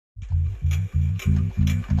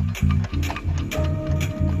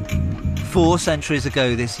4 centuries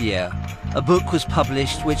ago this year, a book was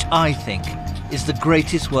published which I think is the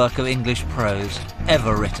greatest work of English prose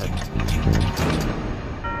ever written.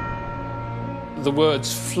 The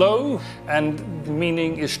words flow and the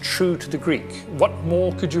meaning is true to the Greek. What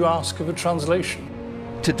more could you ask of a translation?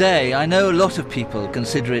 Today, I know a lot of people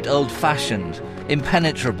consider it old-fashioned,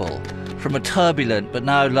 impenetrable, from a turbulent but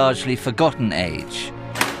now largely forgotten age.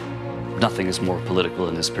 Nothing is more political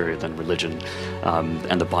in this period than religion,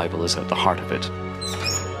 and the Bible is at the heart of it.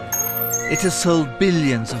 It has sold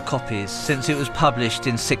billions of copies since it was published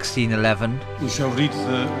in 1611. We shall read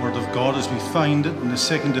the Word of God as we find it in the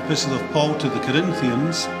second epistle of Paul to the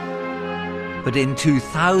Corinthians. But in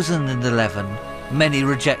 2011, many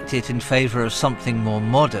reject it in favour of something more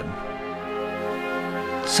modern.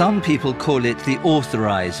 Some people call it the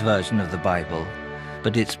authorized version of the Bible,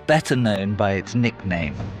 but it's better known by its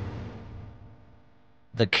nickname,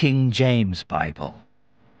 the King James Bible.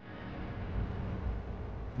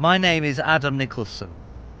 My name is Adam Nicolson.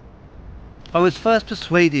 I was first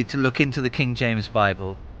persuaded to look into the King James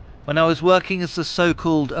Bible when I was working as the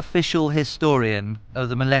so-called official historian of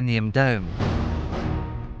the Millennium Dome.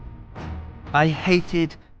 I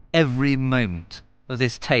hated every moment of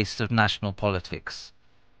this taste of national politics.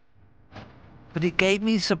 But it gave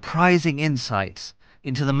me surprising insights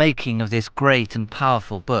into the making of this great and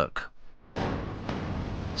powerful book.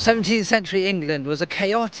 17th century England was a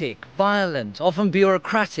chaotic, violent, often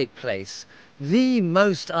bureaucratic place. The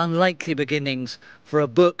most unlikely beginnings for a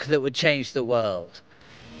book that would change the world.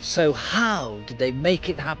 So how did they make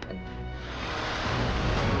it happen?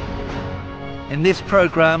 In this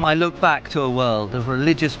programme, I look back to a world of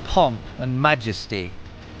religious pomp and majesty,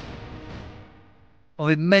 of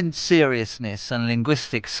immense seriousness and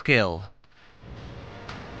linguistic skill,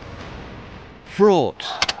 fraught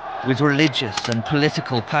with religious and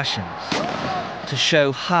political passions, to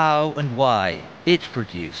show how and why it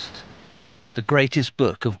produced the greatest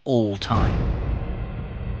book of all time.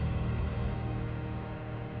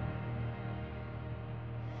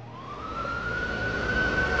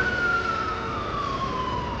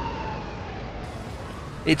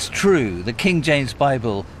 It's true, the King James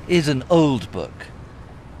Bible is an old book.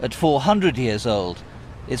 At 400 years old,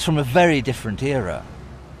 it's from a very different era.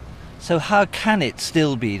 So how can it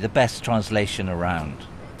still be the best translation around?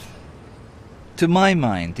 To my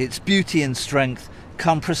mind, its beauty and strength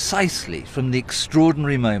come precisely from the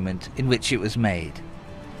extraordinary moment in which it was made.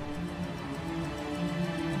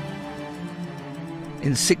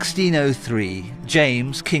 In 1603,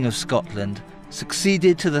 James, King of Scotland,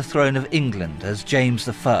 succeeded to the throne of England as James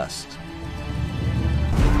I.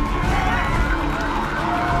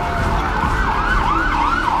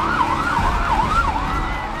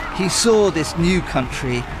 He saw this new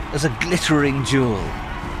country as a glittering jewel,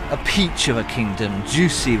 a peach of a kingdom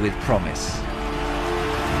juicy with promise.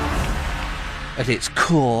 At its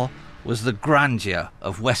core was the grandeur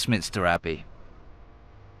of Westminster Abbey.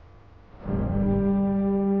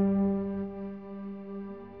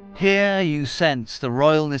 Here you sense the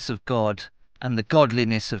royalness of God and the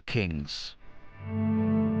godliness of kings.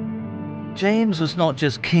 James was not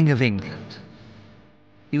just King of England.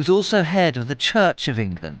 He was also head of the Church of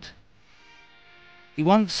England. He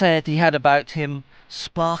once said he had about him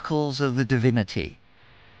sparkles of the divinity,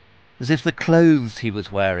 as if the clothes he was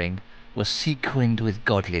wearing were sequined with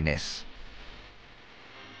godliness.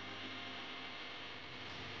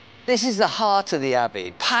 This is the heart of the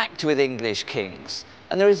Abbey, packed with English kings,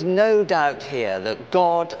 and there is no doubt here that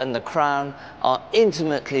God and the crown are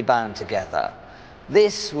intimately bound together.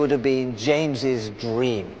 This would have been James's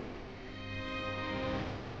dream.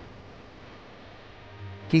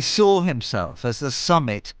 He saw himself as the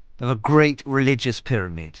summit of a great religious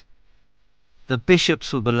pyramid. The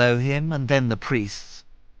bishops were below him, and then the priests.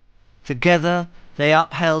 Together, they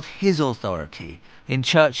upheld his authority in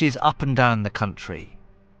churches up and down the country.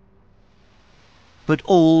 But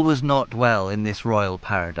all was not well in this royal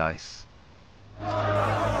paradise.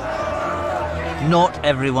 Not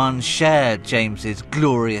everyone shared James's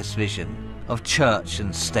glorious vision of church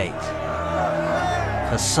and state.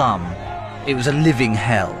 For some, it was a living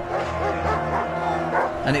hell.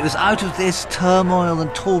 And it was out of this turmoil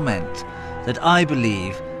and torment that I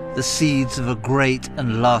believe the seeds of a great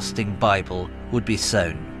and lasting Bible would be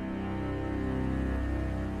sown.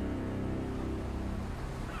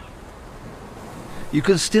 You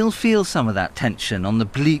can still feel some of that tension on the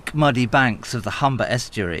bleak, muddy banks of the Humber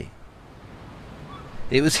estuary.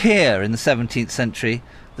 It was here in the 17th century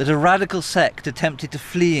that a radical sect attempted to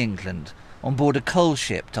flee England on board a coal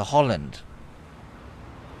ship to Holland.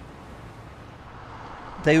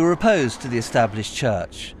 They were opposed to the established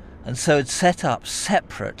church, and so had set up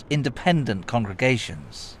separate, independent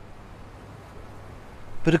congregations.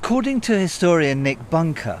 But according to historian Nick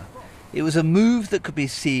Bunker, it was a move that could be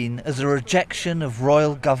seen as a rejection of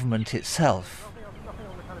royal government itself.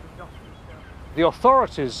 The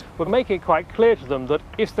authorities were making it quite clear to them that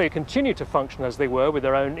if they continued to function as they were with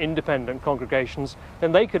their own independent congregations,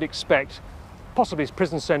 then they could expect possibly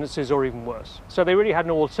prison sentences or even worse. So they really had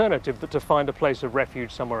no alternative but to find a place of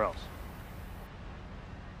refuge somewhere else.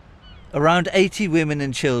 Around 80 women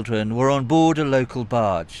and children were on board a local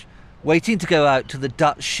barge, waiting to go out to the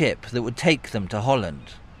Dutch ship that would take them to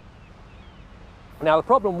Holland. Now the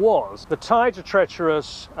problem was the tides are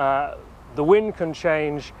treacherous, the wind can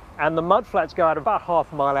change, and the mudflats go out about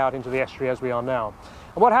half a mile out into the estuary as we are now.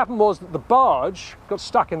 And what happened was that the barge got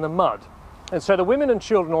stuck in the mud, and so the women and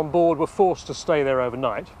children on board were forced to stay there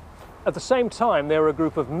overnight. At the same time, there were a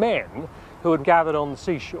group of men who had gathered on the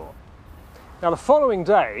seashore. Now the following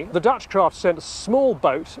day, the Dutch craft sent a small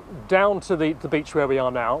boat down to the beach where we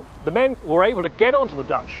are now. The men were able to get onto the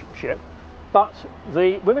Dutch ship, but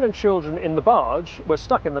the women and children in the barge were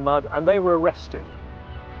stuck in the mud and they were arrested.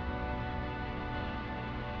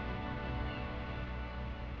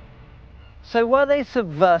 So were they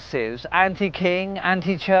subversives, anti-king,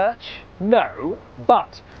 anti-church? No,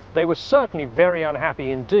 but they were certainly very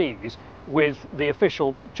unhappy indeed with the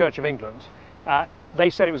official Church of England. They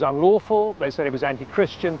said it was unlawful, they said it was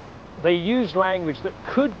anti-Christian. They used language that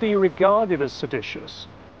could be regarded as seditious.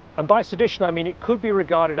 And by sedition I mean it could be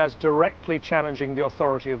regarded as directly challenging the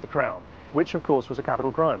authority of the crown, which of course was a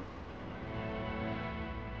capital crime.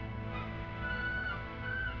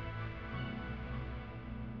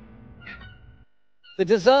 The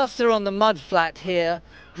disaster on the mudflat here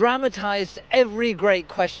dramatised every great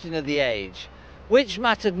question of the age. Which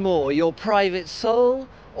mattered more, your private soul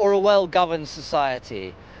or a well-governed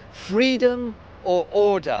society? Freedom or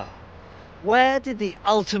order? Where did the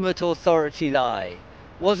ultimate authority lie?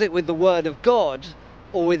 Was it with the word of God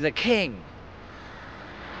or with the king?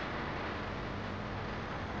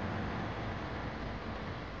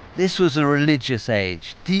 This was a religious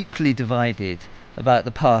age, deeply divided about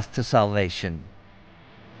the path to salvation.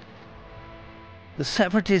 The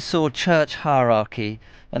separatists saw church hierarchy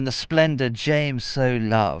and the splendour James so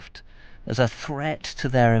loved as a threat to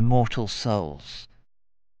their immortal souls,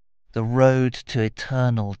 the road to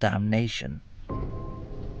eternal damnation.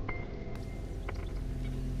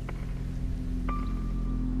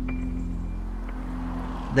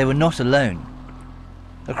 They were not alone.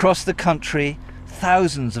 Across the country,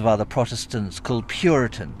 thousands of other Protestants called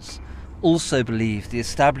Puritans also believed the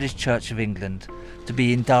established Church of England to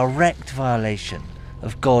be in direct violation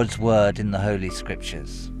of God's word in the Holy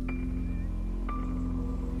Scriptures.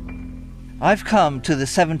 I've come to the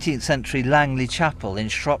 17th century Langley Chapel in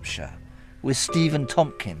Shropshire with Stephen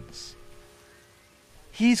Tompkins.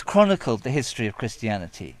 He's chronicled the history of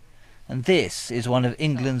Christianity, and this is one of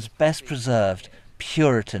England's best preserved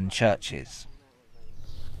Puritan churches.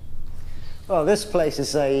 Well, this place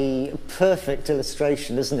is a perfect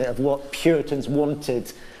illustration, isn't it, of what Puritans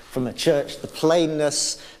wanted from a church. The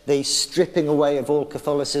plainness, the stripping away of all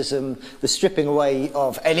Catholicism, the stripping away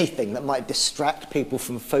of anything that might distract people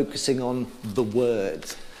from focusing on the Word.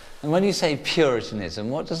 And when you say Puritanism,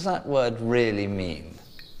 what does that word really mean?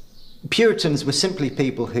 Puritans were simply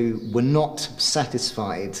people who were not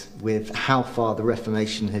satisfied with how far the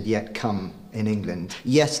Reformation had yet come in England.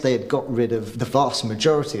 Yes, they had got rid of the vast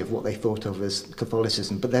majority of what they thought of as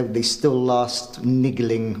Catholicism, but there were these still last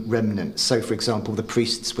niggling remnants. So, for example, the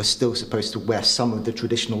priests were still supposed to wear some of the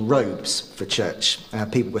traditional robes for church.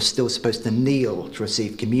 People were still supposed to kneel to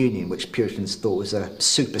receive communion, which Puritans thought was a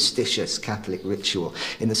superstitious Catholic ritual.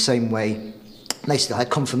 In the same way, they still had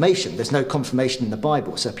confirmation. There's no confirmation in the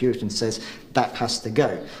Bible, so Puritan says that has to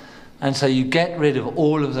go. And so you get rid of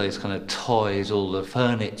all of those kind of toys, all the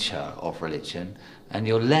furniture of religion, and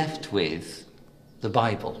you're left with the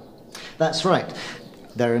Bible. That's right.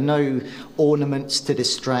 There are no ornaments to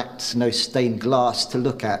distract, no stained glass to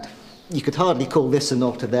look at. You could hardly call this an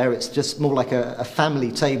altar there, it's just more like a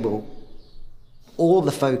family table. All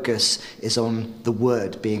the focus is on the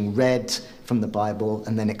word being read from the Bible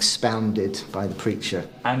and then expounded by the preacher.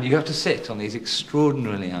 And you have to sit on these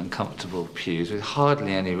extraordinarily uncomfortable pews with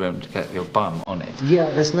hardly any room to get your bum on it. Yeah,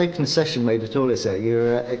 there's no concession made at all, is there?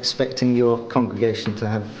 You're expecting your congregation to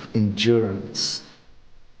have endurance.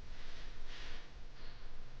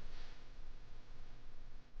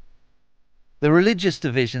 The religious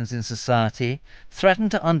divisions in society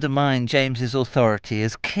threatened to undermine James's authority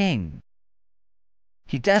as king.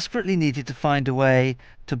 He desperately needed to find a way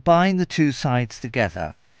to bind the two sides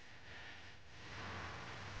together.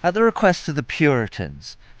 At the request of the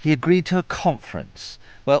Puritans, he agreed to a conference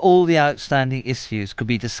where all the outstanding issues could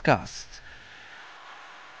be discussed.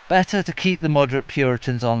 Better to keep the moderate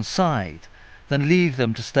Puritans on side than leave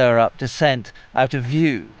them to stir up dissent out of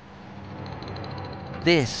view.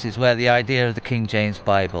 This is where the idea of the King James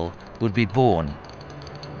Bible would be born.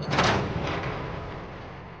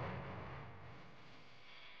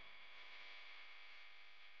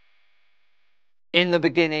 In the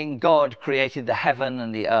beginning, God created the heaven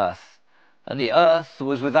and the earth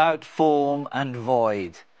was without form and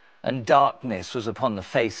void, and darkness was upon the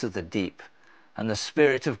face of the deep, and the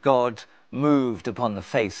Spirit of God moved upon the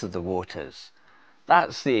face of the waters.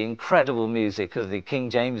 That's the incredible music of the King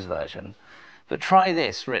James Version. But try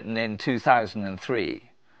this, written in 2003.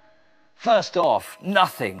 First off,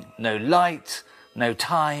 nothing. No light, no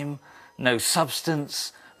time, no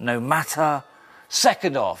substance, no matter.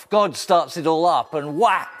 Second off, God starts it all up and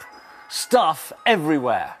whap, stuff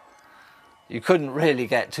everywhere. You couldn't really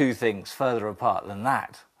get two things further apart than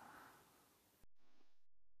that.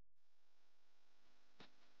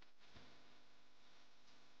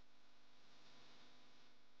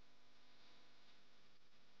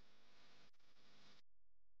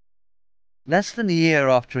 Less than a year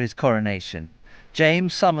after his coronation,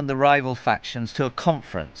 James summoned the rival factions to a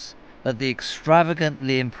conference at the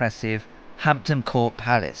extravagantly impressive Hampton Court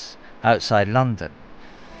Palace outside London.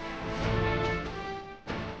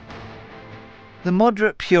 The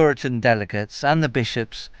moderate Puritan delegates and the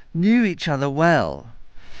bishops knew each other well.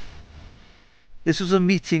 This was a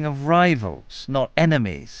meeting of rivals, not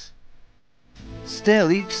enemies.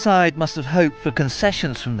 Still, each side must have hoped for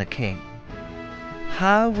concessions from the king.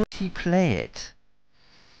 How would he play it?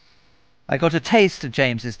 I got a taste of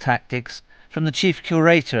James's tactics from the chief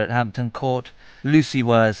curator at Hampton Court, Lucy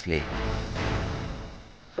Worsley.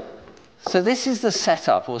 So this is the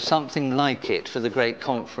setup, or something like it, for the great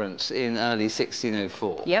conference in early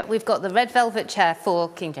 1604. Yeah, we've got the red velvet chair for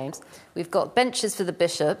King James. We've got benches for the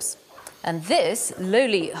bishops. And this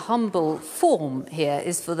lowly, humble form here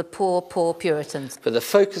is for the poor, poor Puritans. But the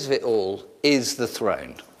focus of it all is the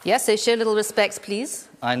throne. Yes, so show a little respect, please.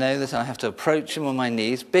 I know that I have to approach him on my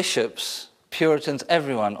knees. Bishops, Puritans,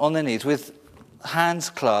 everyone on their knees with hands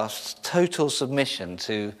clasped, total submission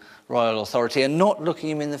to royal authority and not looking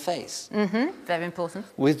him in the face. Mm-hmm, very important.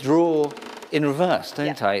 Withdraw in reverse,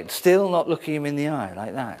 don't I? Still not looking him in the eye,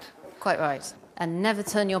 like that. Quite right. And never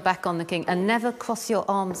turn your back on the king, and never cross your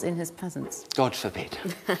arms in his presence. God forbid.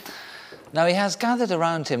 Now, he has gathered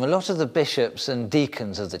around him a lot of the bishops and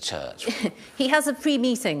deacons of the church. He has a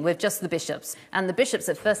pre-meeting with just the bishops, and the bishops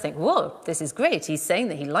at first think, whoa, this is great. He's saying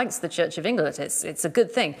that he likes the Church of England. It's a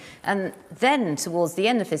good thing. And then, towards the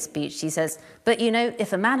end of his speech, he says, but, you know,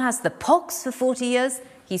 if a man has the pox for 40 years,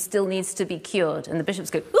 he still needs to be cured. And the bishops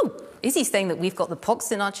go, ooh, is he saying that we've got the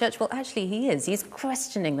pox in our church? Well, actually, he is. He's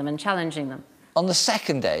questioning them and challenging them. On the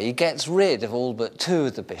second day, he gets rid of all but two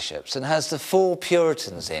of the bishops and has the 4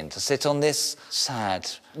 Puritans in to sit on this sad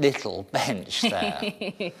little bench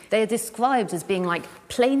there. They are described as being like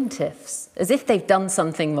plaintiffs, as if they've done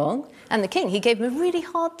something wrong. And the king, he gave them a really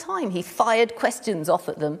hard time. He fired questions off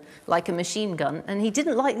at them like a machine gun, and he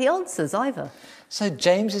didn't like the answers either. So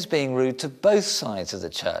James is being rude to both sides of the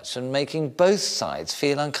church and making both sides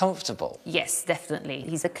feel uncomfortable. Yes, definitely.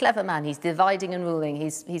 He's a clever man. He's dividing and ruling.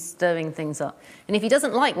 He's stirring things up. And if he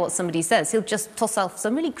doesn't like what somebody says, he'll just toss out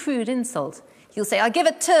some really crude insult. He'll say, I give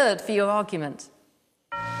a turd for your argument.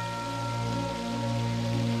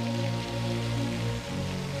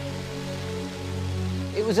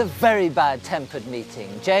 It was a very bad-tempered meeting.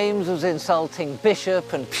 James was insulting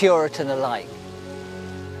bishop and Puritan alike.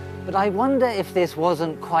 But I wonder if this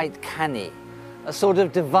wasn't quite canny, a sort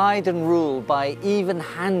of divide and rule by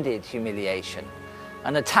even-handed humiliation,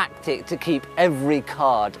 and a tactic to keep every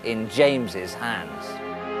card in James's hands.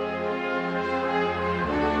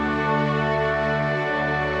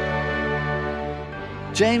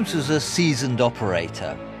 James was a seasoned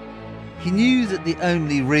operator. He knew that the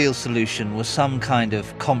only real solution was some kind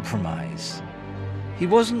of compromise. He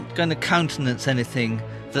wasn't going to countenance anything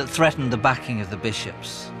that threatened the backing of the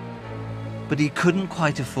bishops. But he couldn't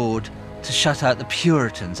quite afford to shut out the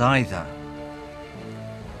Puritans either.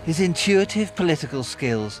 His intuitive political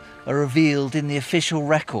skills are revealed in the official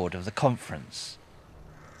record of the conference.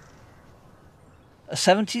 A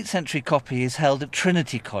 17th century copy is held at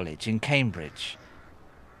Trinity College in Cambridge.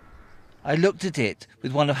 I looked at it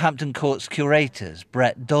with one of Hampton Court's curators,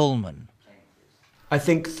 Brett Dolman. I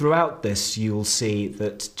think throughout this you'll see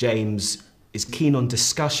that James is keen on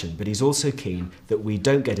discussion, but he's also keen that we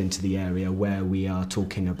don't get into the area where we are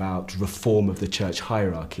talking about reform of the church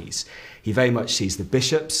hierarchies. He very much sees the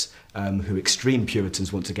bishops, who extreme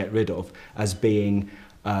Puritans want to get rid of, as being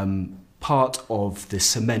part of the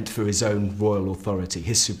cement for his own royal authority,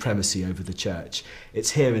 his supremacy over the church.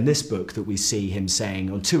 It's here in this book that we see him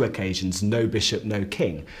saying on 2 occasions, no bishop, no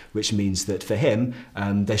king, which means that for him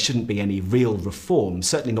there shouldn't be any real reform,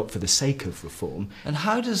 certainly not for the sake of reform. And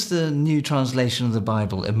how does the new translation of the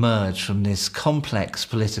Bible emerge from this complex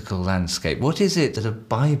political landscape? What is it that a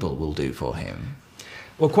Bible will do for him?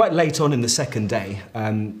 Well, quite late on in the second day,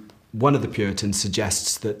 one of the Puritans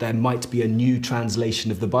suggests that there might be a new translation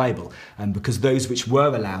of the Bible, because those which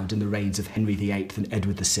were allowed in the reigns of Henry VIII and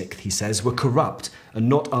Edward VI, he says, were corrupt and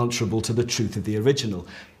not answerable to the truth of the original.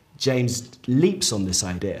 James leaps on this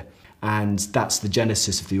idea, and that's the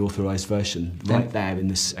genesis of the authorised version, right there in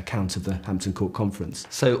this account of the Hampton Court Conference.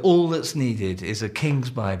 So all that's needed is a king's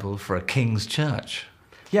Bible for a king's church.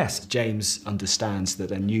 Yes, James understands that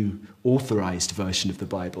a new authorised version of the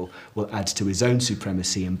Bible will add to his own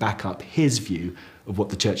supremacy and back up his view of what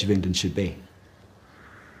the Church of England should be.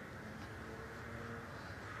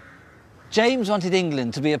 James wanted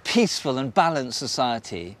England to be a peaceful and balanced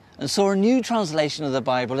society and saw a new translation of the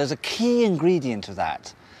Bible as a key ingredient of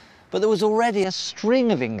that. But there was already a string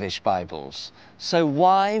of English Bibles, so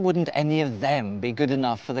why wouldn't any of them be good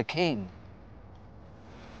enough for the king?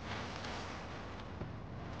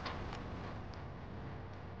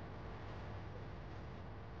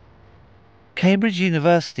 Cambridge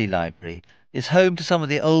University Library is home to some of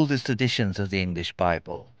the oldest editions of the English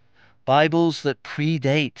Bible, Bibles that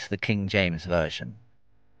predate the King James Version,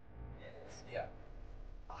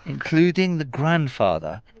 including the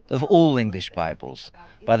grandfather of all English Bibles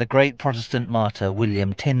by the great Protestant martyr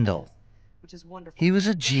William Tyndale. He was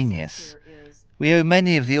a genius. We owe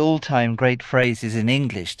many of the all-time great phrases in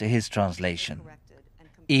English to his translation.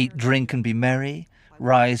 Eat, drink and be merry,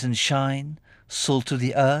 rise and shine, salt of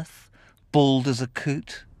the earth, bald as a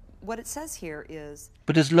coot. What it says here is...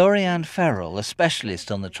 But as Lorianne Ferrell, a specialist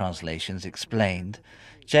on the translations, explained,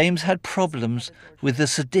 James had problems with the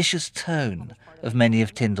seditious tone of many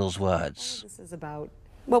of Tyndale's words. This is about...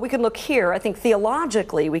 Well, we can look here. I think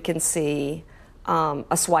theologically we can see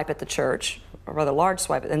a swipe at the church, a rather large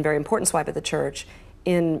swipe and very important swipe at the church,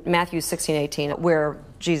 in Matthew 16:18, where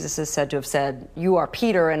Jesus is said to have said, "You are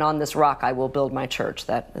Peter, and on this rock I will build my church."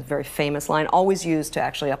 That is a very famous line, always used to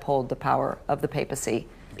actually uphold the power of the papacy.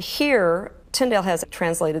 Here, Tyndale has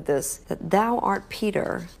translated this, that thou art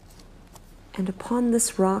Peter, and upon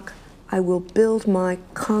this rock I will build my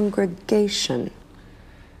congregation.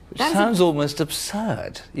 Which sounds almost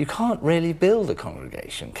absurd. You can't really build a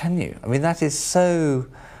congregation, can you? I mean, that is so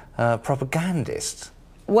propagandist.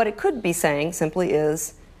 What it could be saying simply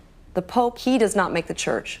is, the Pope, he does not make the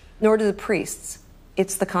church, nor do the priests.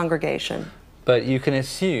 It's the congregation. But you can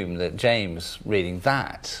assume that James, reading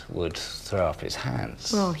that, would throw up his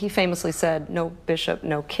hands. Well, he famously said, no bishop,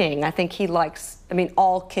 no king. I think he likes, I mean,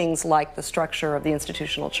 all kings like the structure of the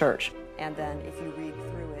institutional church. And then if you read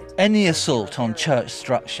through it... Any assault on church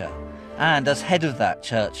structure, and as head of that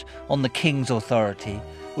church, on the king's authority,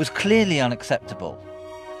 was clearly unacceptable.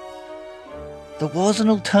 There was an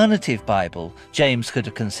alternative Bible James could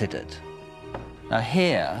have considered. Now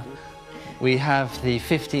here we have the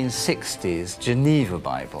 1560s Geneva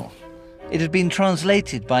Bible. It had been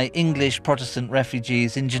translated by English Protestant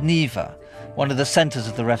refugees in Geneva, one of the centres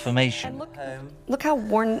of the Reformation. And look how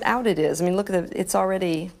worn out it is. I mean, look at it, it's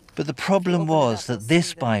already... But the problem was that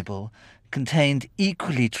this Bible contained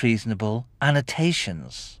equally treasonable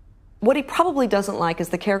annotations. What he probably doesn't like is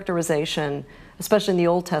the characterization, especially in the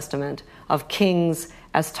Old Testament, of kings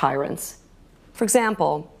as tyrants. For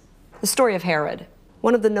example, the story of Herod.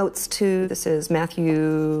 One of the notes to this is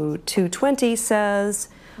Matthew 2:20 says,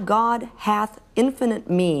 God hath infinite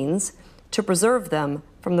means to preserve them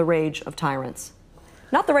from the rage of tyrants.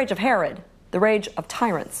 Not the rage of Herod, the rage of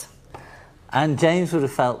tyrants. And James would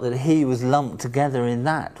have felt that he was lumped together in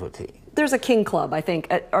that, would he? There's a king club, I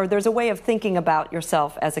think, or there's a way of thinking about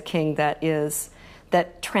yourself as a king that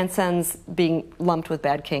transcends being lumped with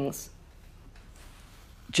bad kings.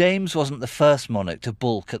 James wasn't the first monarch to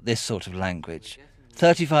balk at this sort of language.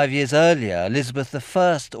 35 years earlier, Elizabeth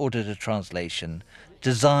I ordered a translation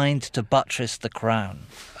designed to buttress the crown.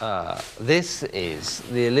 This is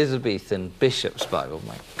the Elizabethan Bishop's Bible.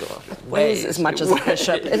 My God. It weighs as much as a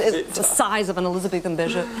bishop. It's the size of an Elizabethan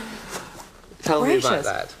bishop. Tell me about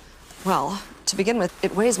that. Well, to begin with,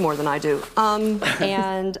 it weighs more than I do.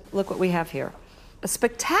 And look what we have here. A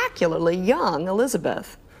spectacularly young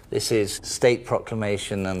Elizabeth. This is state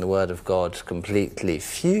proclamation and the Word of God completely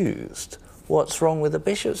fused. what's wrong with the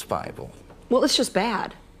Bishop's Bible? Well, it's just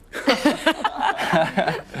bad.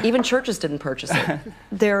 Even churches didn't purchase it.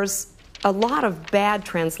 There's a lot of bad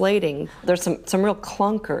translating. There's some real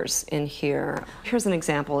clunkers in here. Here's an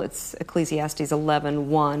example. It's Ecclesiastes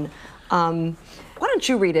 11:1. Why don't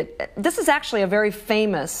you read it? This is actually a very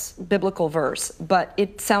famous biblical verse, but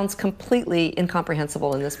it sounds completely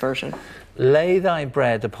incomprehensible in this version. Lay thy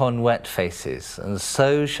bread upon wet faces, and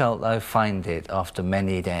so shalt thou find it after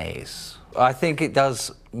many days. I think it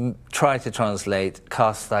does try to translate,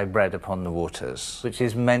 cast thy bread upon the waters, which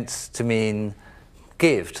is meant to mean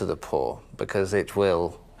give to the poor, because it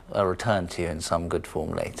will return to you in some good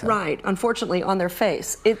form later. Right, unfortunately on their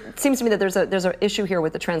face. It seems to me that there's an issue here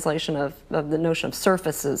with the translation of the notion of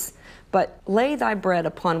surfaces, but lay thy bread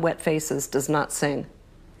upon wet faces does not sing.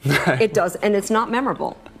 It does, and it's not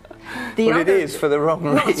memorable. Well, it is for the wrong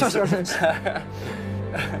reason.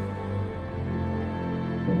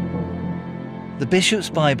 The Bishop's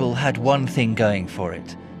Bible had one thing going for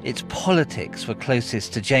it. Its politics were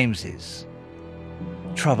closest to James's.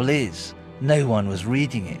 Trouble is, no one was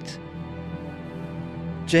reading it.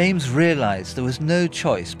 James realized there was no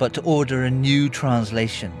choice but to order a new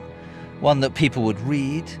translation, one that people would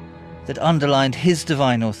read, that underlined his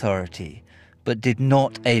divine authority, but did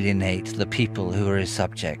not alienate the people who were his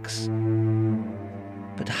subjects.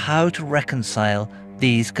 But how to reconcile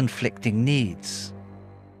these conflicting needs?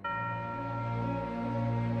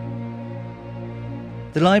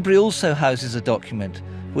 The library also houses a document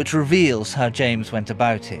which reveals how James went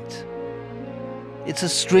about it. It's a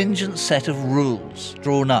stringent set of rules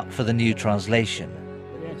drawn up for the new translation.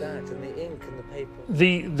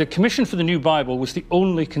 The commission for the new Bible was the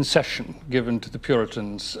only concession given to the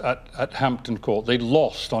Puritans at Hampton Court. They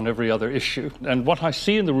lost on every other issue. And what I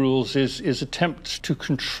see in the rules is attempts to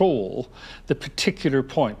control the particular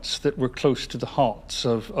points that were close to the hearts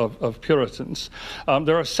of Puritans.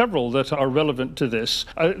 There are several that are relevant to this.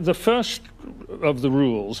 The first of the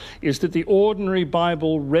rules is that the ordinary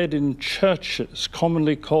Bible read in churches,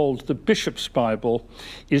 commonly called the Bishop's Bible,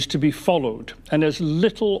 is to be followed and as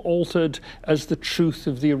little altered as the truth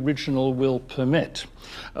of the original will permit.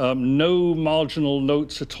 No marginal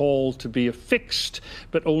notes at all to be affixed,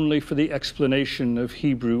 but only for the explanation of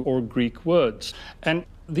Hebrew or Greek words. And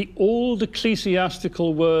the old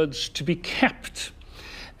ecclesiastical words to be kept.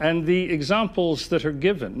 And the examples that are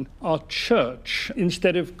given are church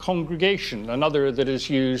instead of congregation. Another that is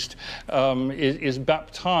used is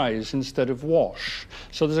baptize instead of wash.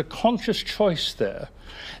 So there's a conscious choice there.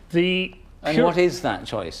 And what is that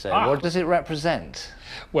choice there? What does it represent?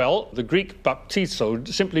 Well, the Greek baptizo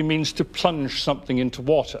simply means to plunge something into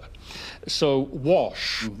water. So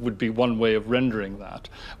wash would be one way of rendering that,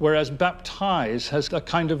 whereas baptize has a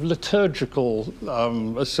kind of liturgical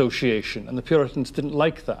association, and the Puritans didn't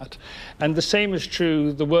like that. And the same is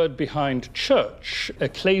true, the word behind church,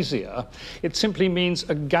 ecclesia, it simply means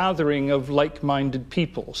a gathering of like-minded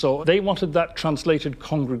people. So they wanted that translated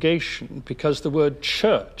congregation because the word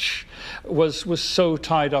church was so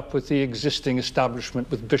tied up with the existing establishment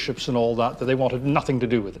with bishops and all that they wanted nothing to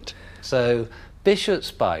do with it. So Bishop's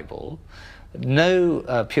Bible,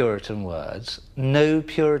 no Puritan words, no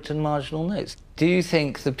Puritan marginal notes. Do you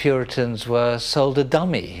think the Puritans were sold a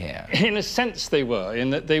dummy here? In a sense they were, in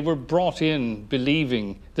that they were brought in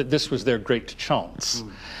believing that this was their great chance.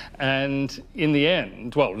 And in the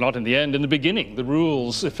end, well, not in the end, in the beginning, the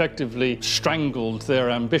rules effectively strangled their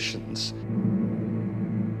ambitions.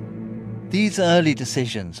 These early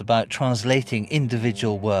decisions about translating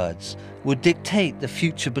individual words would dictate the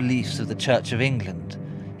future beliefs of the Church of England.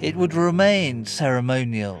 It would remain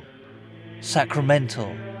ceremonial,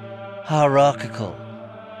 sacramental, hierarchical,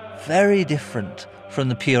 very different from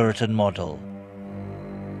the Puritan model.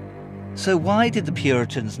 So why did the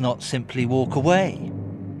Puritans not simply walk away?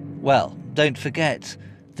 Well, don't forget,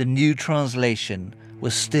 the new translation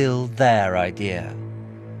was still their idea.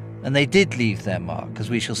 And they did leave their mark, as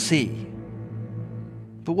we shall see.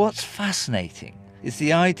 But what's fascinating is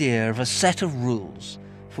the idea of a set of rules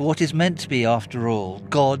for what is meant to be, after all,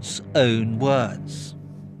 God's own words.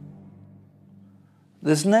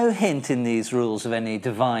 There's no hint in these rules of any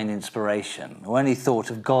divine inspiration or any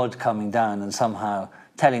thought of God coming down and somehow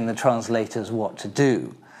telling the translators what to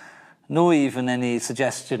do, nor even any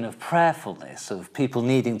suggestion of prayerfulness, of people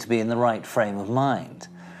needing to be in the right frame of mind.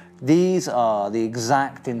 These are the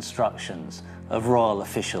exact instructions of royal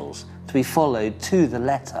officials to be followed to the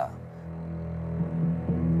letter.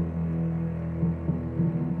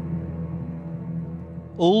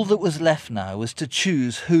 All that was left now was to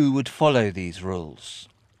choose who would follow these rules.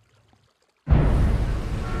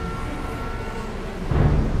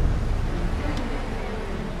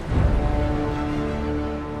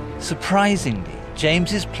 Surprisingly,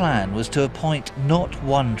 James's plan was to appoint not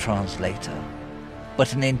one translator,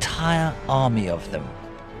 but an entire army of them,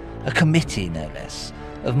 a committee no less,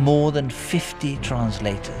 of more than 50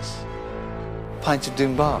 translators. Pint of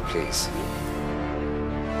Dunbar, please.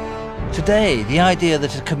 Today, the idea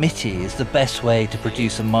that a committee is the best way to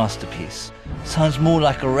produce a masterpiece sounds more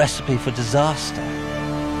like a recipe for disaster.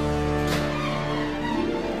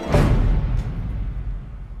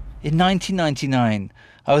 In 1999,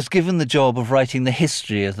 I was given the job of writing the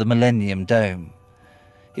history of the Millennium Dome.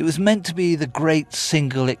 It was meant to be the great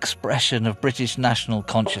single expression of British national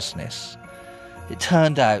consciousness. It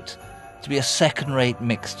turned out to be a second-rate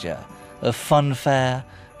mixture of funfair,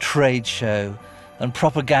 trade show, and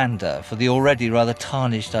propaganda for the already rather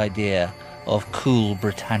tarnished idea of cool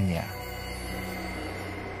Britannia.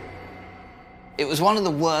 It was one of the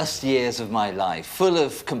worst years of my life, full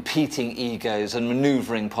of competing egos and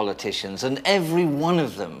manoeuvring politicians, and every one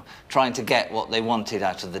of them trying to get what they wanted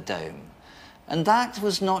out of the Dome. And that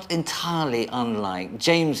was not entirely unlike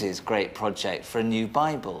James's great project for a new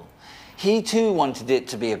Bible. He too wanted it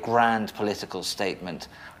to be a grand political statement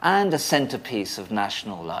and a centrepiece of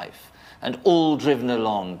national life, and all driven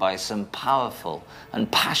along by some powerful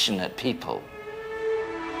and passionate people.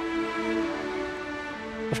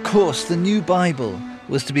 Of course, the new Bible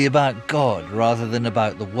was to be about God rather than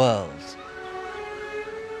about the world.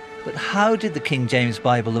 But how did the King James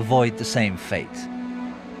Bible avoid the same fate?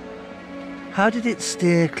 How did it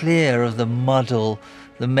steer clear of the muddle,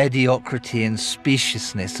 the mediocrity and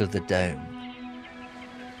speciousness of the Dome?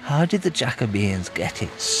 How did the Jacobeans get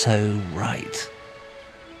it so right?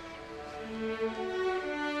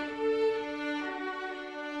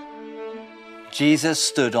 Jesus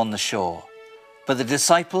stood on the shore, but the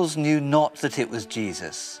disciples knew not that it was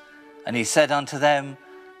Jesus. And he said unto them,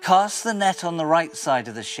 Cast the net on the right side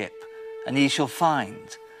of the ship, and ye shall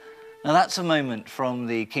find. Now that's a moment from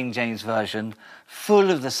the King James Version, full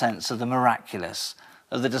of the sense of the miraculous,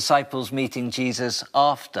 of the disciples meeting Jesus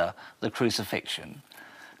after the crucifixion.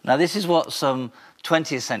 Now this is what some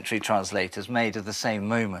 20th century translators made of the same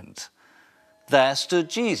moment. There stood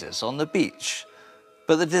Jesus on the beach,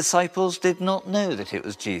 but the disciples did not know that it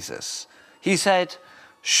was Jesus. He said,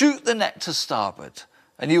 Shoot the net to starboard,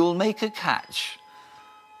 and you will make a catch.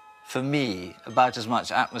 For me, about as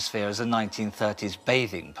much atmosphere as a 1930s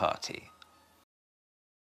bathing party.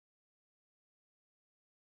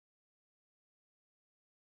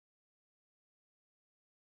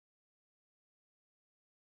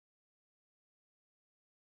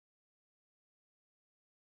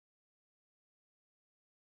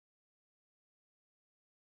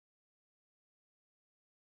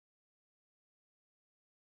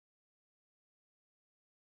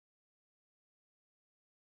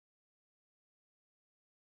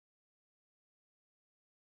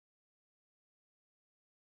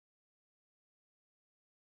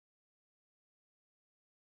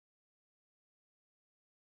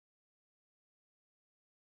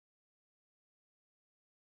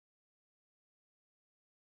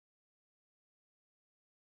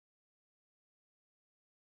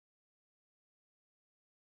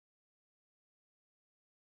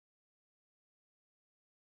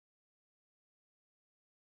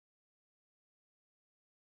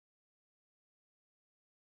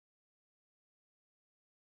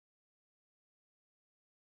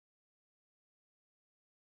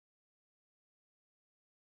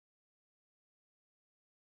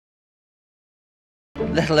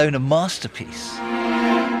 Let alone a masterpiece.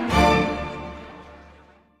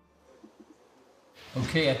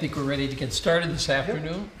 Okay, I think we're ready to get started this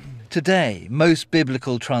afternoon. Today, most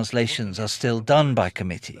biblical translations are still done by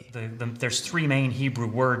committee. There's three main Hebrew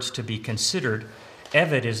words to be considered.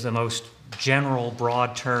 Eved is the most general,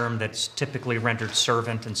 broad term that's typically rendered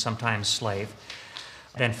servant and sometimes slave.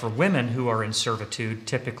 Then for women who are in servitude,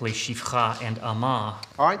 typically shifcha and amah.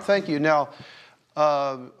 All right, thank you. Now,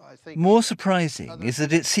 I think... More surprising is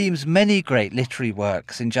that it seems many great literary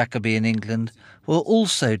works in Jacobean England were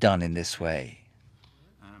also done in this way.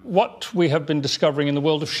 What we have been discovering in the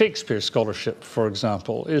world of Shakespeare scholarship, for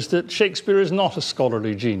example, is that Shakespeare is not a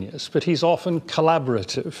scholarly genius, but he's often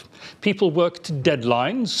collaborative. People work to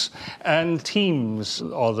deadlines, and teams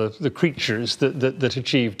are the creatures that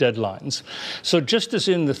achieve deadlines. So just as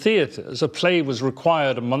in the theatres, a play was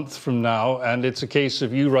required a month from now, and it's a case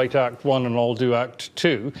of you write Act 1 and I'll do Act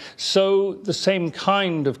 2, so the same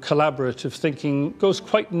kind of collaborative thinking goes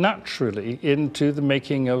quite naturally into the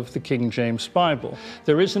making of the King James Bible.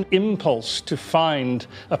 There is an impulse to find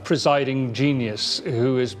a presiding genius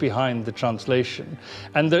who is behind the translation,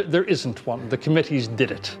 and there isn't one. The committees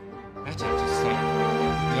did it. That's have to say,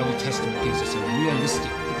 the Old Testament gives us a realistic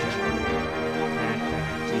picture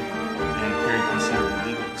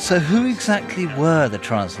So who exactly were the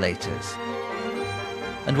translators?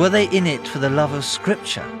 And were they in it for the love of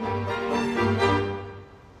Scripture?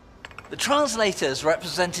 The translators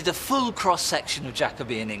represented a full cross-section of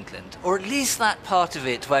Jacobean England, or at least that part of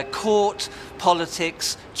it where court,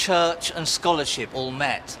 politics, church and scholarship all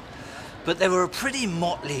met. But they were a pretty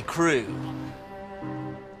motley crew.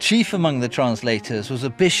 Chief among the translators was a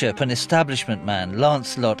bishop and establishment man,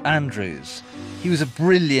 Lancelot Andrewes. He was a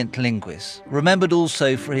brilliant linguist, remembered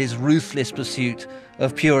also for his ruthless pursuit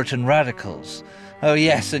of Puritan radicals. Oh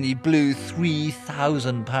yes, and he blew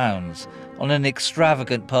 £3,000 on an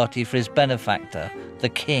extravagant party for his benefactor, the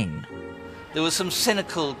king. There were some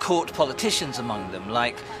cynical court politicians among them,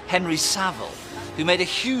 like Henry Savile, who made a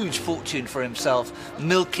huge fortune for himself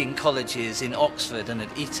milking colleges in Oxford and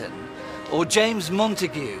at Eton, or James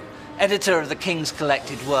Montague, editor of the King's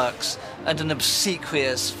collected works and an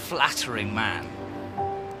obsequious, flattering man.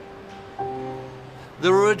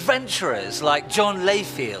 There were adventurers like John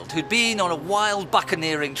Layfield, who'd been on a wild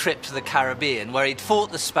buccaneering trip to the Caribbean where he'd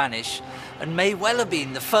fought the Spanish and may well have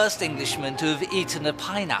been the first Englishman to have eaten a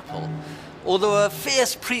pineapple. Or there were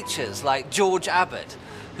fierce preachers like George Abbott,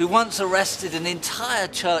 who once arrested an entire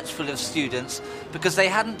church full of students because they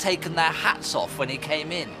hadn't taken their hats off when he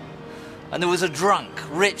came in. And there was a drunk,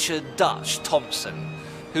 Richard Dutch Thompson,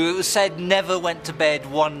 who it was said never went to bed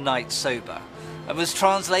one night sober, and was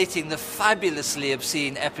translating the fabulously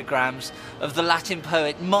obscene epigrams of the Latin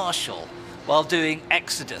poet Martial while doing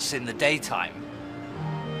Exodus in the daytime.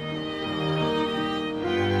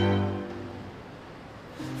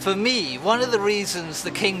 For me, one of the reasons the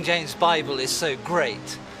King James Bible is so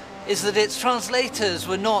great is that its translators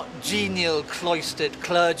were not genial cloistered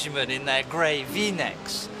clergymen in their grey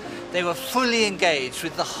V-necks. They were fully engaged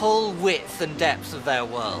with the whole width and depth of their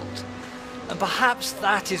world. And perhaps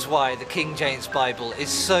that is why the King James Bible is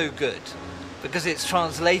so good, because its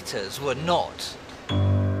translators were not.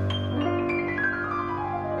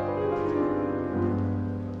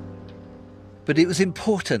 But it was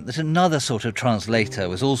important that another sort of translator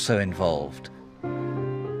was also involved.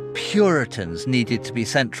 Puritans needed to be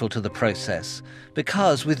central to the process,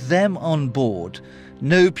 because with them on board,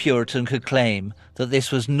 no Puritan could claim that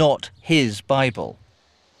this was not his Bible.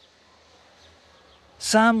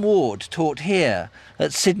 Sam Ward taught here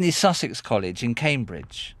at Sidney Sussex College in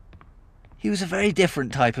Cambridge. He was a very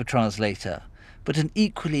different type of translator, but an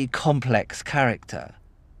equally complex character.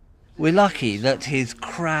 We're lucky that his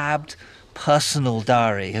crabbed, personal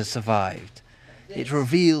diary has survived. It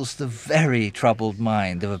reveals the very troubled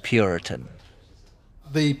mind of a Puritan.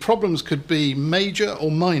 The problems could be major or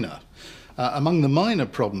minor. Among the minor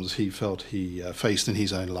problems he felt he faced in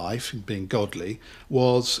his own life, being godly,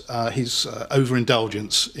 was his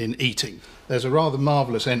overindulgence in eating. There's a rather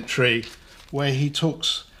marvellous entry where he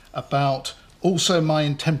talks about also my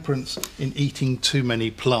intemperance in eating too many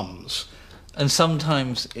plums. And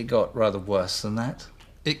sometimes it got rather worse than that.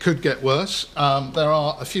 It could get worse. There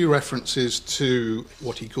are a few references to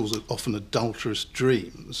what he calls often adulterous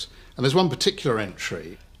dreams. And there's one particular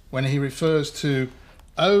entry when he refers to,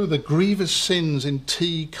 oh, the grievous sins in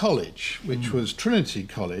T College, which was Trinity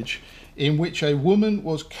College, in which a woman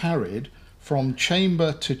was carried from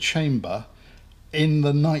chamber to chamber in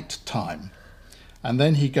the night time. And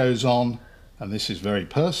then he goes on, and this is very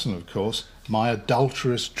personal, of course, my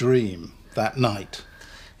adulterous dream that night.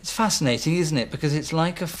 It's fascinating, isn't it? Because it's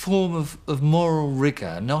like a form of moral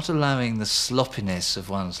rigour, not allowing the sloppiness of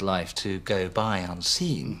one's life to go by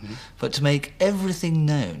unseen, but to make everything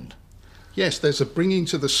known. Yes, there's a bringing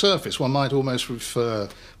to the surface. One might almost refer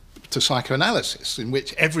to psychoanalysis, in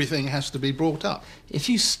which everything has to be brought up. If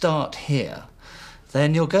you start here,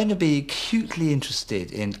 then you're going to be acutely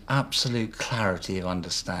interested in absolute clarity of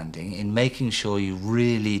understanding, in making sure you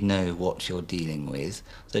really know what you're dealing with,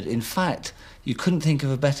 that in fact you couldn't think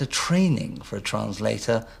of a better training for a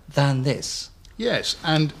translator than this. Yes,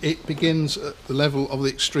 and it begins at the level of the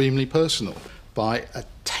extremely personal, by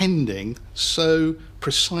attending so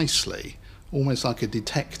precisely, almost like a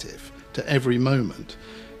detective, to every moment.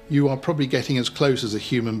 You are probably getting as close as a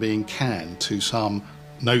human being can to some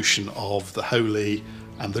notion of the holy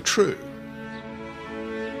and the true.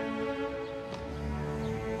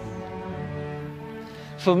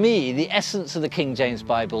 For me, the essence of the King James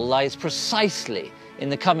Bible lies precisely in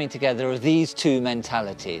the coming together of these two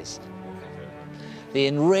mentalities. The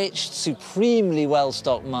enriched, supremely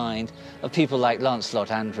well-stocked mind of people like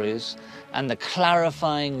Lancelot Andrewes, and the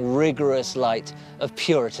clarifying, rigorous light of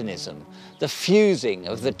Puritanism, the fusing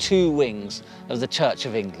of the two wings of the Church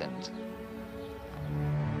of England.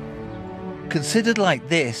 Considered like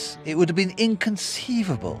this, it would have been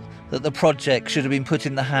inconceivable that the project should have been put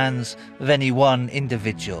in the hands of any one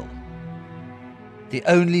individual. The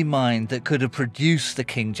only mind that could have produced the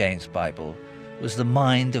King James Bible was the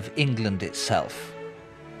mind of England itself.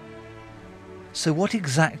 So what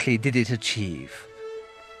exactly did it achieve?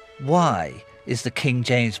 Why is the King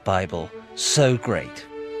James Bible so great?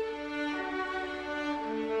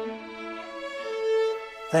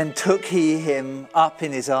 Then took he him up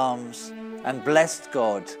in his arms, and blessed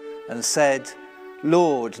God, and said,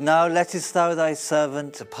 Lord, now lettest thou thy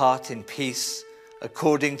servant depart in peace,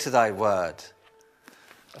 according to thy word.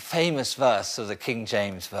 A famous verse of the King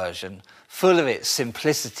James Version, full of its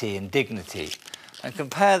simplicity and dignity. And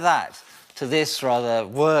compare that to this rather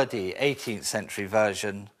wordy 18th century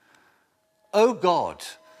version. O God,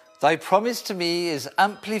 thy promise to me is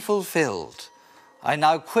amply fulfilled. I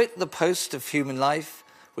now quit the post of human life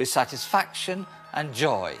with satisfaction and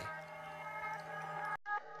joy.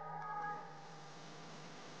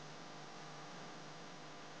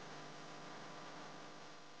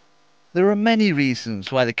 There are many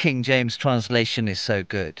reasons why the King James translation is so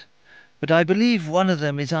good, but I believe one of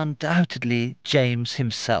them is undoubtedly James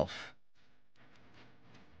himself.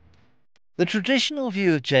 The traditional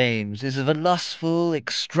view of James is of a lustful,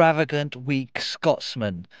 extravagant, weak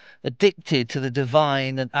Scotsman, addicted to the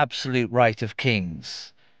divine and absolute right of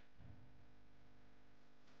kings.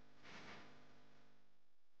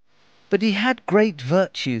 But he had great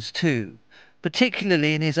virtues too,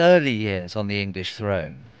 particularly in his early years on the English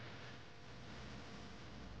throne.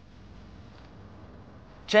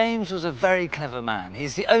 James was a very clever man.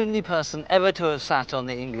 He's the only person ever to have sat on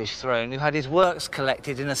the English throne who had his works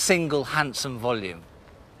collected in a single handsome volume.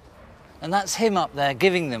 And that's him up there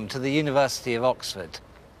giving them to the University of Oxford.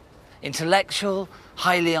 Intellectual,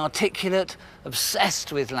 highly articulate,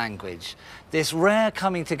 obsessed with language, this rare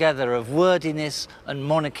coming together of wordiness and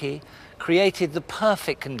monarchy created the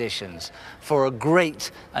perfect conditions for a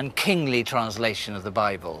great and kingly translation of the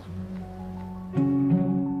Bible.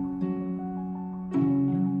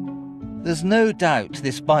 There's no doubt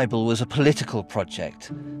this Bible was a political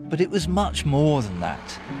project, but it was much more than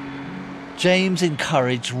that. James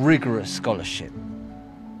encouraged rigorous scholarship.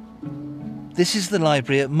 This is the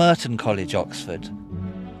library at Merton College, Oxford,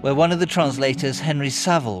 where one of the translators, Henry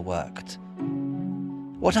Saville, worked.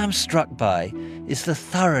 What I'm struck by is the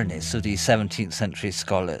thoroughness of these 17th century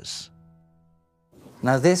scholars.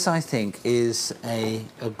 Now this, I think, is a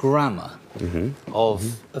grammar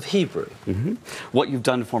of Hebrew. What you've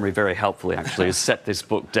done for me very helpfully, actually, is set this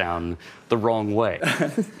book down the wrong way.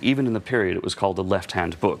 Even in the period, it was called a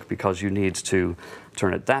left-hand book, because you need to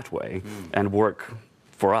turn it that way and work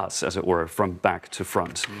for us, as it were, from back to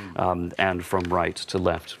front and from right to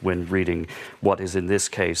left when reading what is in this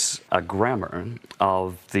case a grammar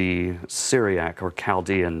of the Syriac or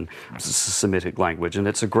Chaldean Semitic language. And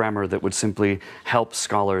it's a grammar that would simply help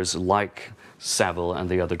scholars like Saville and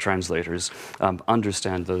the other translators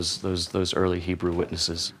understand those early Hebrew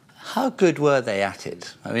witnesses. How good were they at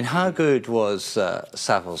it? I mean, how good was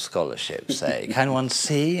Saville's scholarship, say? Can one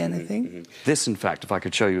see anything? This, in fact, if I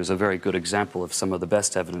could show you, is a very good example of some of the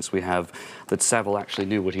best evidence we have that Saville actually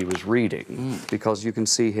knew what he was reading, because you can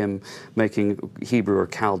see him making Hebrew or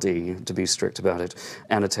Chaldee, to be strict about it,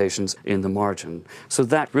 annotations in the margin. So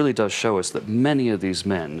that really does show us that many of these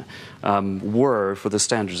men were, for the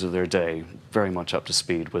standards of their day, very much up to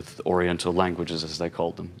speed with Oriental languages, as they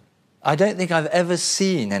called them. I don't think I've ever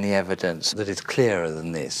seen any evidence that is clearer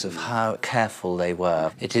than this of how careful they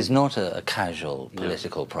were. It is not a casual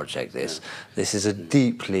political project, this. This is a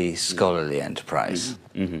deeply scholarly enterprise.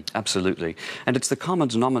 Absolutely. And it's the common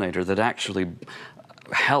denominator that actually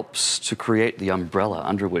helps to create the umbrella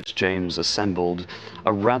under which James assembled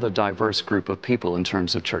a rather diverse group of people in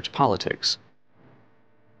terms of church politics.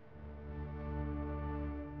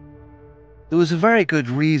 There was a very good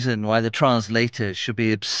reason why the translators should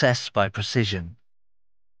be obsessed by precision.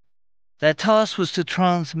 Their task was to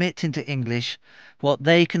transmit into English what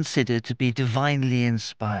they considered to be divinely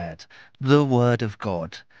inspired, the Word of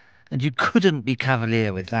God, and you couldn't be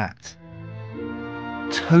cavalier with that.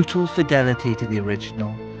 Total fidelity to the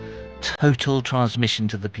original, total transmission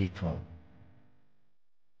to the people.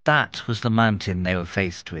 That was the mountain they were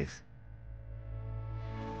faced with.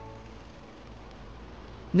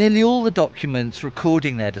 Nearly all the documents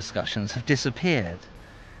recording their discussions have disappeared,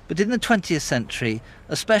 but in the 20th century,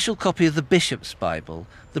 a special copy of the Bishop's Bible,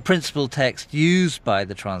 the principal text used by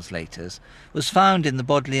the translators, was found in the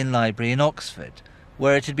Bodleian Library in Oxford,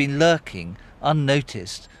 where it had been lurking,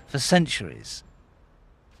 unnoticed, for centuries.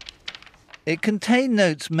 It contained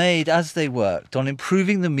notes made as they worked on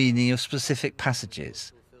improving the meaning of specific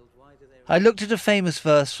passages. I looked at a famous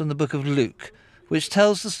verse from the book of Luke, which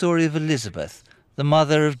tells the story of Elizabeth, the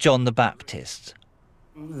mother of John the Baptist.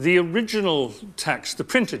 The original text, the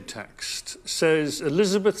printed text, says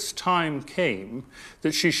Elizabeth's time came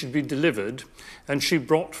that she should be delivered, and she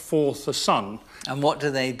brought forth a son. And what do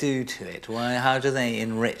they do to it? How do they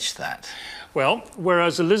enrich that? Well,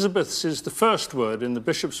 whereas Elizabeth's is the first word in the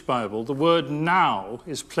Bishop's Bible, the word now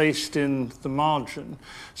is placed in the margin.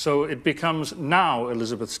 So it becomes now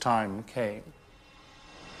Elizabeth's time came.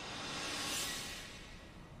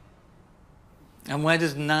 And where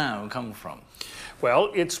does now come from?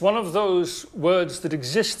 Well, it's one of those words that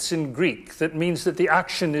exists in Greek that means that the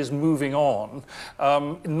action is moving on.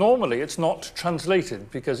 Normally, it's not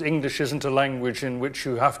translated because English isn't a language in which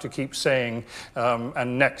you have to keep saying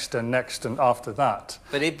and next and next and after that.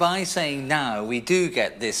 But by saying now, we do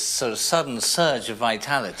get this sort of sudden surge of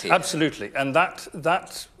vitality. Absolutely, and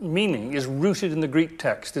that meaning is rooted in the Greek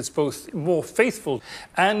text. It's both more faithful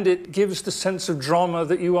and it gives the sense of drama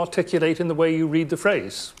that you articulate in the way you read the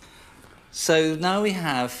phrase. So now we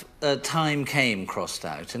have time came crossed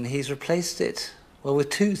out, and he's replaced it, well, with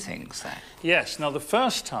two things there. Yes, now the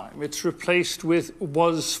first time it's replaced with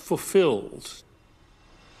was fulfilled.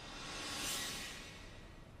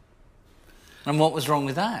 And what was wrong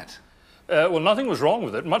with that? Well, nothing was wrong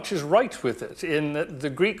with it. Much is right with it, in that the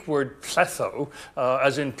Greek word pletho,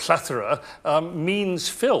 as in plethora, means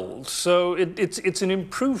filled. So it's an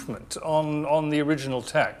improvement on the original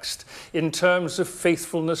text in terms of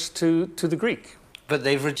faithfulness to the Greek. But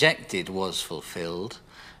they've rejected was fulfilled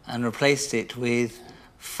and replaced it with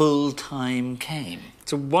full time came.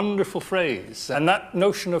 It's a wonderful phrase. And that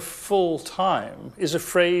notion of full time is a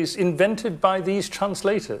phrase invented by these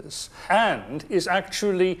translators and is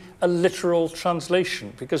actually a literal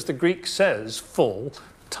translation because the Greek says full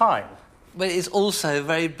time. But it's also a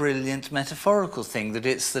very brilliant metaphorical thing, that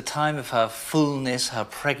it's the time of her fullness, her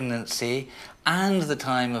pregnancy, and the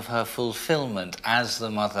time of her fulfillment as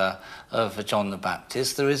the mother of John the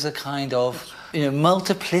Baptist. There is a kind of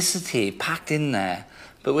multiplicity packed in there,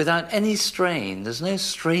 but without any strain. There's no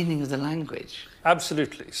straining of the language.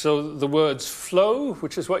 Absolutely. So the words flow,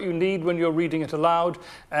 which is what you need when you're reading it aloud,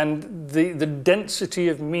 and the density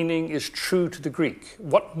of meaning is true to the Greek.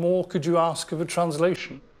 What more could you ask of a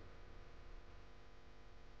translation?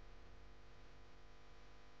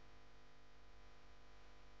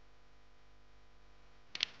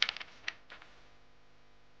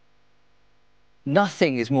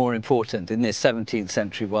 Nothing is more important in this 17th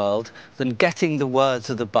century world than getting the words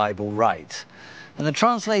of the Bible right. And the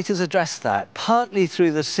translators addressed that partly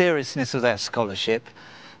through the seriousness of their scholarship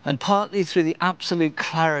and partly through the absolute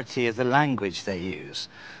clarity of the language they use,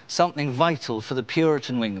 something vital for the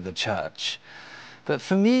Puritan wing of the church. But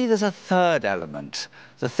for me, there's a third element,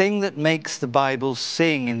 the thing that makes the Bible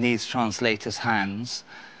sing in these translators' hands,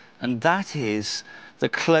 and that is the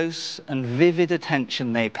close and vivid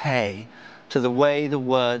attention they pay to the way the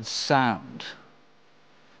words sound.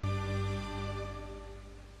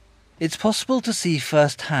 It's possible to see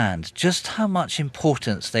firsthand just how much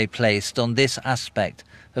importance they placed on this aspect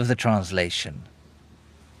of the translation.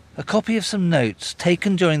 A copy of some notes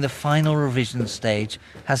taken during the final revision stage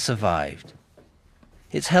has survived.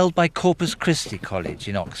 It's held by Corpus Christi College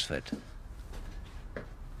in Oxford.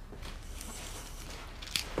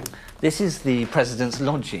 This is the president's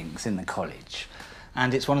lodgings in the college.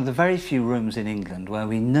 And it's one of the very few rooms in England where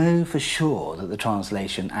we know for sure that the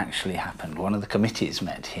translation actually happened. One of the committees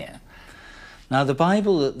met here. Now, the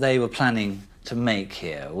Bible that they were planning to make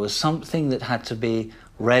here was something that had to be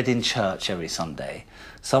read in church every Sunday,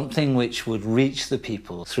 something which would reach the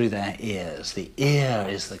people through their ears. The ear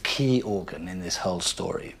is the key organ in this whole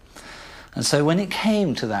story. And so when it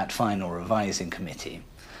came to that final revising committee,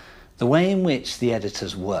 the way in which the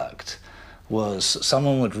editors worked was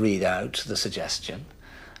someone would read out the suggestion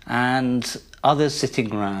and others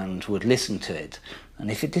sitting around would listen to it.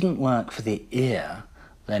 And if it didn't work for the ear,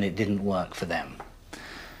 then it didn't work for them.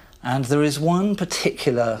 And there is one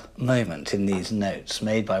particular moment in these notes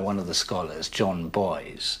made by one of the scholars, John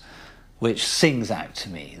Boyes, which sings out to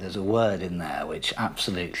me. There's a word in there which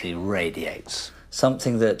absolutely radiates,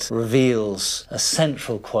 something that reveals a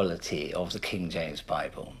central quality of the King James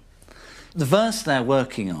Bible. The verse they're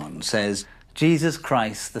working on says, Jesus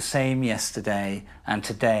Christ, the same yesterday and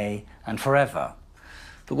today and forever.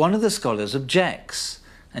 But one of the scholars objects,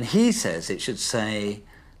 and he says it should say,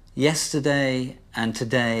 yesterday and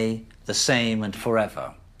today, the same and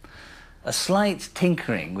forever. A slight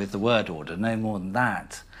tinkering with the word order, no more than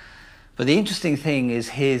that. But the interesting thing is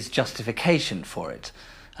his justification for it.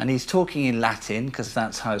 And he's talking in Latin, because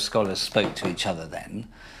that's how scholars spoke to each other then.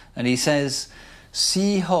 And he says,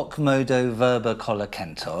 Si hoc modo verba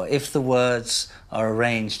collocentor, if the words are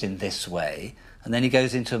arranged in this way, and then he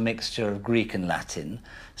goes into a mixture of Greek and Latin,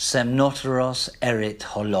 semnoteros erit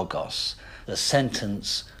ho logos, the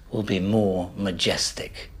sentence will be more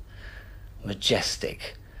majestic.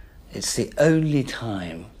 Majestic. It's the only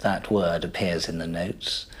time that word appears in the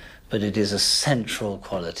notes, but it is a central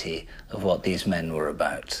quality of what these men were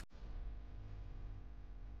about.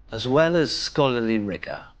 As well as scholarly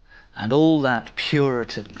rigour and all that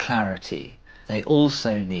Puritan clarity, they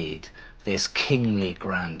also need this kingly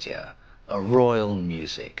grandeur, a royal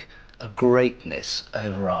music, a greatness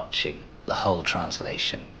overarching the whole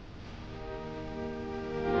translation.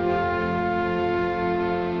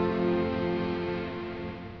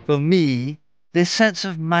 For me, this sense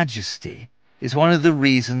of majesty is one of the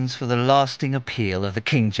reasons for the lasting appeal of the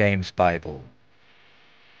King James Bible.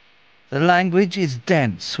 The language is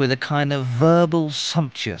dense with a kind of verbal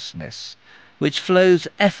sumptuousness which flows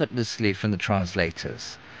effortlessly from the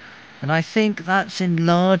translators, and I think that's in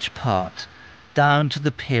large part down to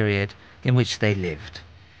the period in which they lived.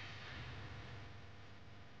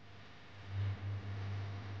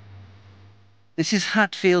 This is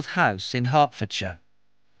Hatfield House in Hertfordshire.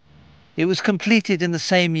 It was completed in the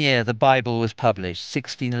same year the Bible was published,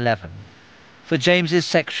 1611, for James's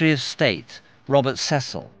Secretary of State, Robert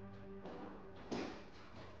Cecil.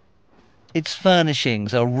 Its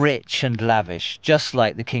furnishings are rich and lavish, just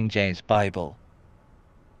like the King James Bible.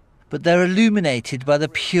 But they're illuminated by the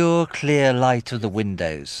pure, clear light of the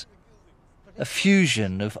windows, a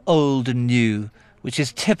fusion of old and new, which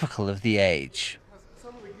is typical of the age.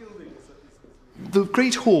 The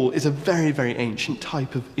Great Hall is a very, very ancient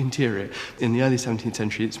type of interior. In the early 17th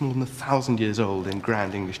century, it's more than 1,000 years old in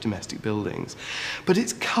grand English domestic buildings. But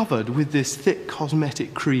it's covered with this thick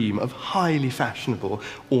cosmetic cream of highly fashionable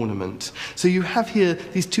ornament. So you have here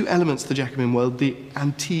these two elements of the Jacobean world, the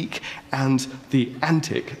antique and the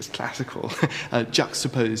antic, as classical,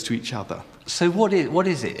 juxtaposed to each other. So what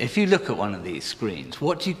is it? If you look at one of these screens,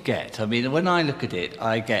 what do you get? I mean, when I look at it,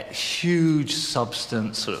 I get huge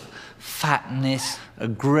substance, sort of fatness, a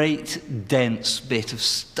great dense bit of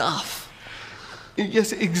stuff.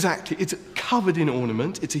 Yes, exactly. It's covered in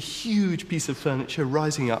ornament. It's a huge piece of furniture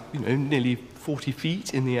rising up, nearly 40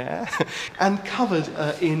 feet in the air, and covered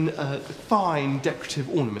in fine decorative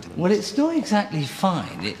ornament. Well, it's not exactly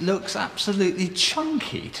fine. It looks absolutely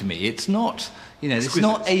chunky to me. It's not, it's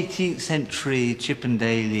not 18th century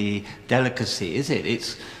Chippendale delicacy, is it?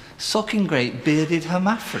 It's socking great bearded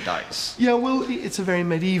hermaphrodites. Yeah, well, it's a very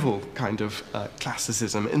medieval kind of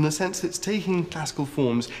classicism in the sense that it's taking classical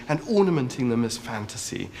forms and ornamenting them as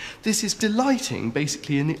fantasy. This is delighting,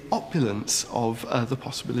 basically, in the opulence of the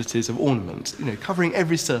possibilities of ornament, covering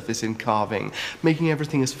every surface in carving, making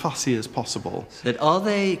everything as fussy as possible. But are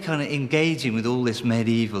they kind of engaging with all this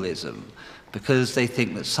medievalism because they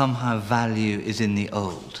think that somehow value is in the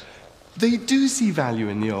old? They do see value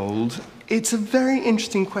in the old. It's a very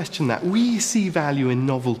interesting question that we see value in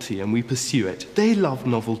novelty and we pursue it. They love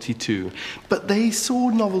novelty too, but they saw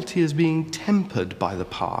novelty as being tempered by the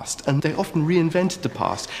past, and they often reinvented the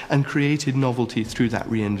past and created novelty through that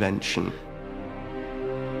reinvention.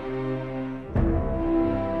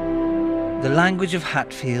 The language of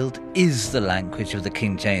Hatfield is the language of the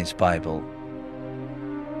King James Bible.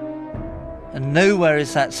 And nowhere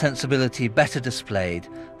is that sensibility better displayed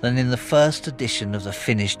than in the first edition of the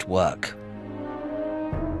finished work.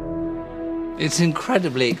 It's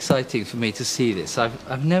incredibly exciting for me to see this.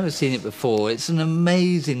 I've never seen it before. It's an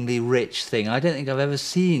amazingly rich thing. I don't think I've ever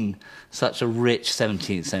seen such a rich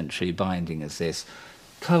 17th century binding as this.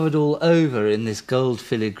 Covered all over in this gold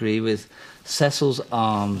filigree with Cecil's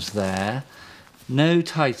arms there. No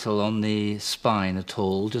title on the spine at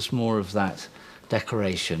all, just more of that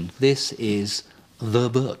decoration. This is the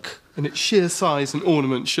book. And its sheer size and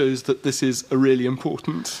ornament shows that this is a really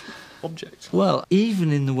important object. Well,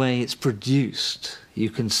 even in the way it's produced, you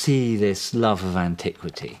can see this love of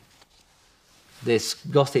antiquity. This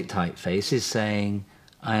Gothic typeface is saying,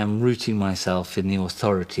 I am rooting myself in the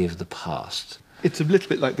authority of the past. It's a little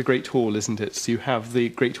bit like the Great Hall, isn't it? So you have the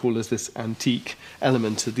Great Hall as this antique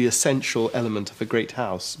element, the essential element of a great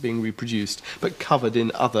house being reproduced, but covered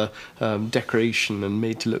in other decoration and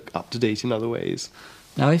made to look up to date in other ways.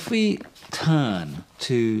 Now, if we turn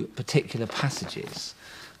to particular passages,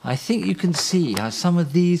 I think you can see how some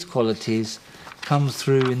of these qualities come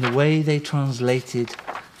through in the way they translated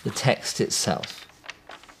the text itself.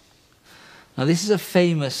 Now, this is a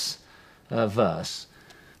famous verse.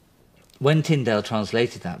 When Tyndale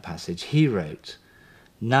translated that passage, he wrote,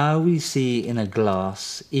 "Now we see in a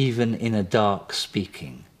glass, even in a dark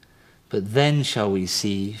speaking, but then shall we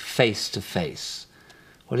see face to face.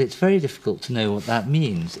 Well, it's very difficult to know what that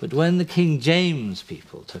means, but when the King James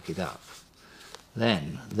people took it up,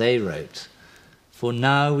 then they wrote, "For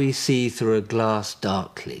now we see through a glass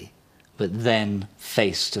darkly, but then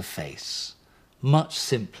face to face." Much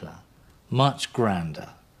simpler, much grander,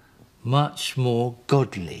 much more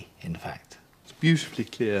godly, in fact. It's beautifully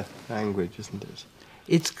clear language, isn't it?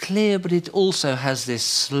 It's clear, but it also has this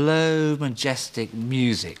slow, majestic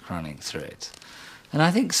music running through it. And I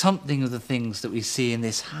think something of the things that we see in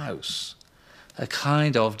this house, a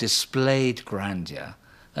kind of displayed grandeur,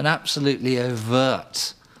 an absolutely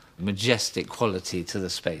overt, majestic quality to the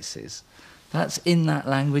spaces, that's in that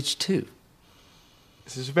language too.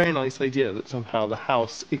 This is a very nice idea that somehow the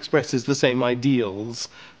house expresses the same ideals,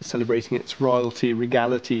 celebrating its royalty,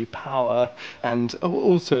 regality, power, and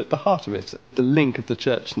also at the heart of it, the link of the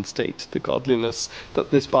church and state, the godliness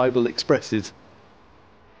that this Bible expresses.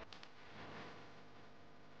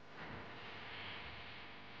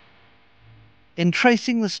 In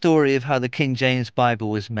tracing the story of how the King James Bible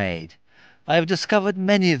was made, I have discovered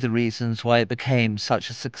many of the reasons why it became such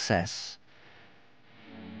a success.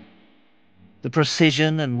 The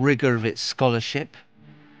precision and rigour of its scholarship,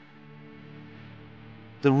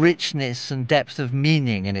 the richness and depth of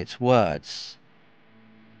meaning in its words,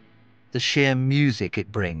 the sheer music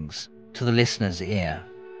it brings to the listener's ear.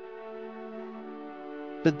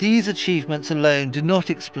 But these achievements alone do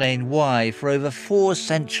not explain why, for over 4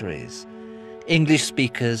 centuries, English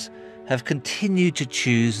speakers have continued to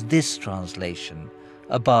choose this translation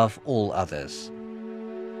above all others.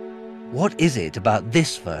 What is it about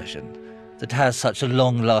this version that has such a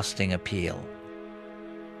long-lasting appeal?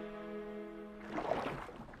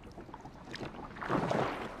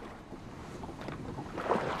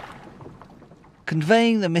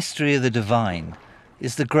 Conveying the mystery of the divine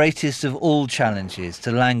is the greatest of all challenges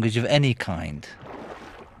to language of any kind.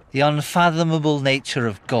 The unfathomable nature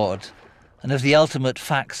of God and of the ultimate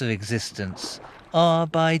facts of existence are,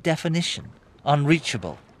 by definition,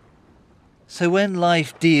 unreachable. So when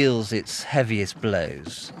life deals its heaviest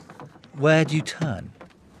blows, where do you turn?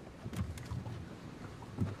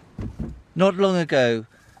 Not long ago,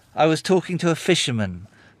 I was talking to a fisherman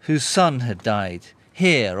whose son had died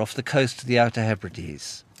here off the coast of the Outer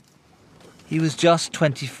Hebrides. He was just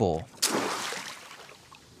 24.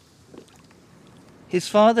 His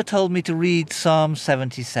father told me to read Psalm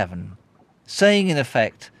 77, saying in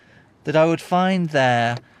effect that I would find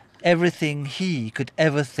there everything he could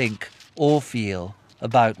ever think or feel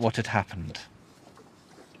about what had happened.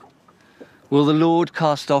 Will the Lord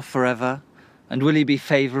cast off forever, and will he be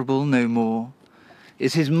favourable no more?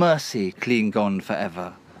 Is his mercy clean gone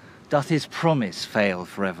forever? Doth his promise fail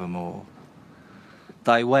forevermore?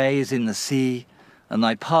 Thy way is in the sea, and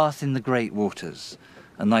thy path in the great waters,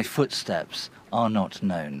 and thy footsteps are not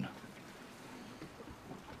known.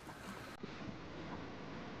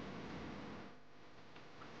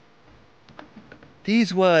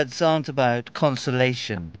 These words aren't about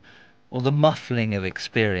consolation or the muffling of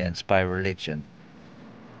experience by religion.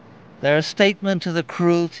 They're a statement of the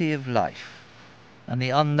cruelty of life and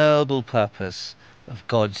the unknowable purpose of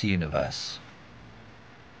God's universe.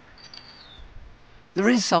 There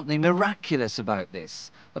is something miraculous about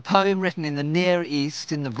this. A poem written in the Near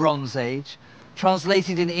East in the Bronze Age,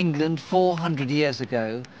 translated in England 400 years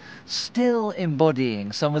ago, still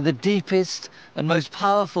embodying some of the deepest and most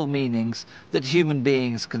powerful meanings that human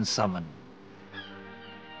beings can summon.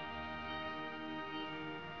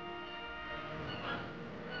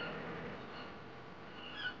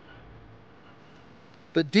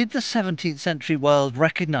 But did the 17th century world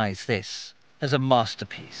recognize this as a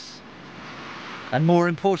masterpiece? And more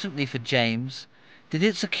importantly for James, did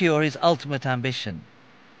it secure his ultimate ambition,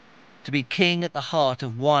 to be king at the heart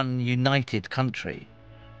of one united country?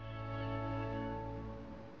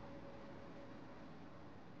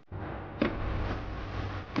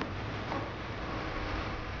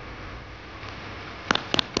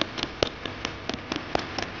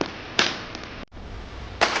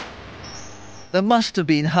 There must have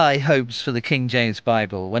been high hopes for the King James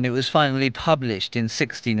Bible when it was finally published in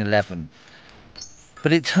 1611,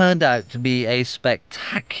 but it turned out to be a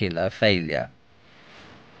spectacular failure.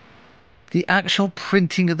 The actual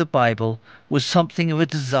printing of the Bible was something of a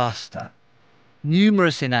disaster.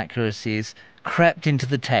 Numerous inaccuracies crept into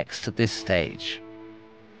the text at this stage.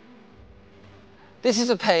 This is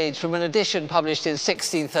a page from an edition published in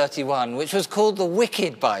 1631, which was called the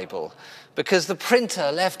Wicked Bible, because the printer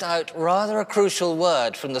left out rather a crucial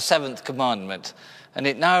word from the 7th commandment, and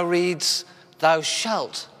it now reads, "Thou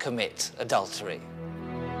shalt commit adultery."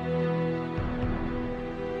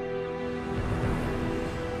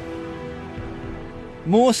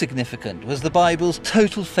 More significant was the Bible's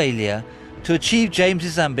total failure to achieve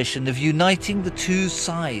James's ambition of uniting the two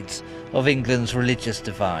sides of England's religious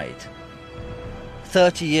divide.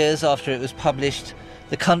 30 years after it was published,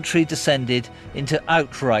 the country descended into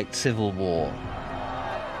outright civil war.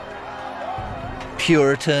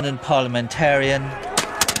 Puritan and parliamentarian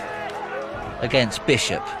against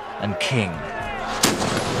bishop and king.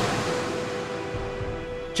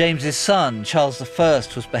 James's son, Charles I,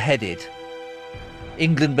 was beheaded.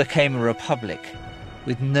 England became a republic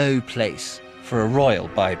with no place for a royal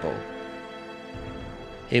Bible.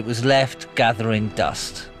 It was left gathering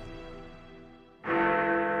dust.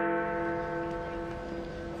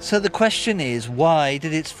 So the question is, why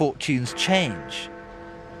did its fortunes change?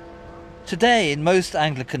 Today, in most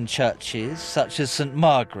Anglican churches, such as St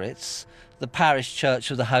Margaret's, the parish church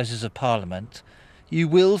of the Houses of Parliament, you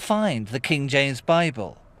will find the King James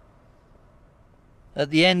Bible. At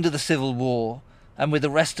the end of the Civil War, and with the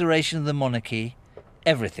restoration of the monarchy,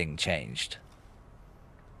 everything changed.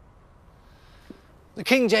 The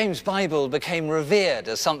King James Bible became revered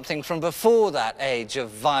as something from before that age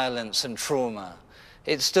of violence and trauma.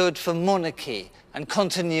 It stood for monarchy and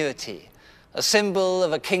continuity, a symbol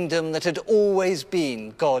of a kingdom that had always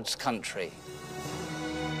been God's country.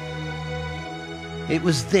 It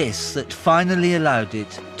was this that finally allowed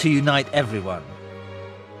it to unite everyone,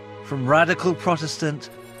 from radical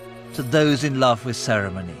Protestant to those in love with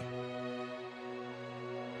ceremony.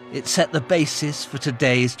 It set the basis for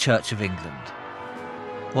today's Church of England.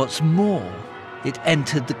 What's more, it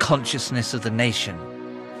entered the consciousness of the nation.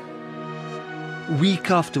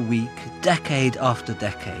 Week after week, decade after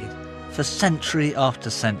decade, for century after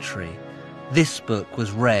century, this book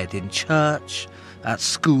was read in church, at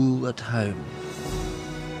school, at home.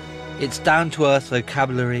 Its down-to-earth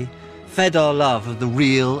vocabulary fed our love of the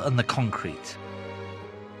real and the concrete.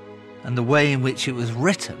 And the way in which it was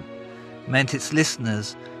written meant its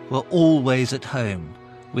listeners were always at home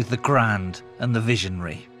with the grand and the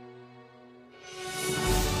visionary.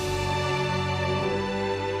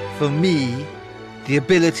 For me, the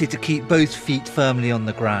ability to keep both feet firmly on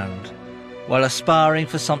the ground while aspiring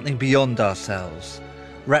for something beyond ourselves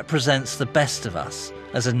represents the best of us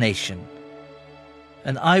as a nation.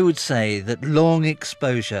 And I would say that long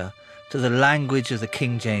exposure to the language of the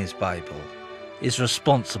King James Bible is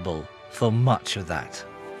responsible for much of that.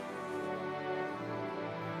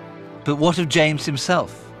 But what of James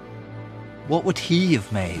himself? What would he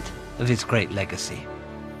have made of his great legacy?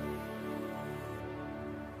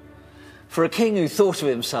 For a king who thought of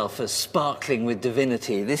himself as sparkling with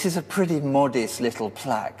divinity, this is a pretty modest little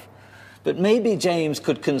plaque. But maybe James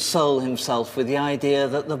could console himself with the idea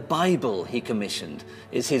that the Bible he commissioned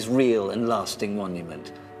is his real and lasting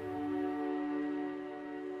monument.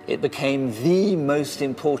 It became the most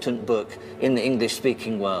important book in the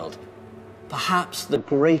English-speaking world, perhaps the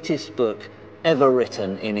greatest book ever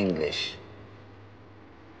written in English.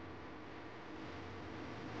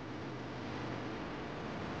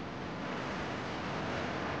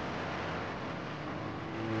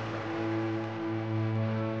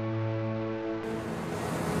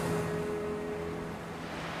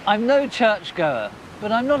 I'm no churchgoer,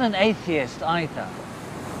 but I'm not an atheist either.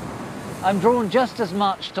 I'm drawn just as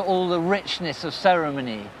much to all the richness of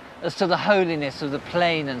ceremony as to the holiness of the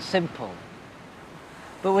plain and simple.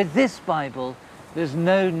 But with this Bible, there's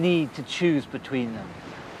no need to choose between them.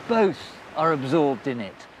 Both are absorbed in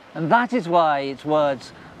it, and that is why its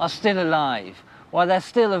words are still alive, why they're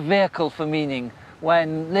still a vehicle for meaning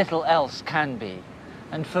when little else can be.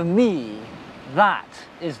 And for me, that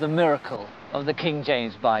is the miracle of the King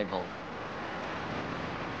James Bible.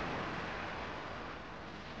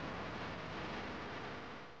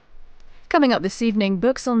 Coming up this evening,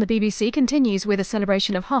 Books on the BBC continues with a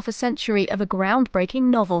celebration of half a century of a groundbreaking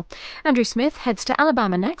novel. Andrew Smith heads to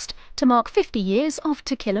Alabama next to mark 50 years of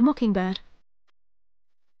To Kill a Mockingbird.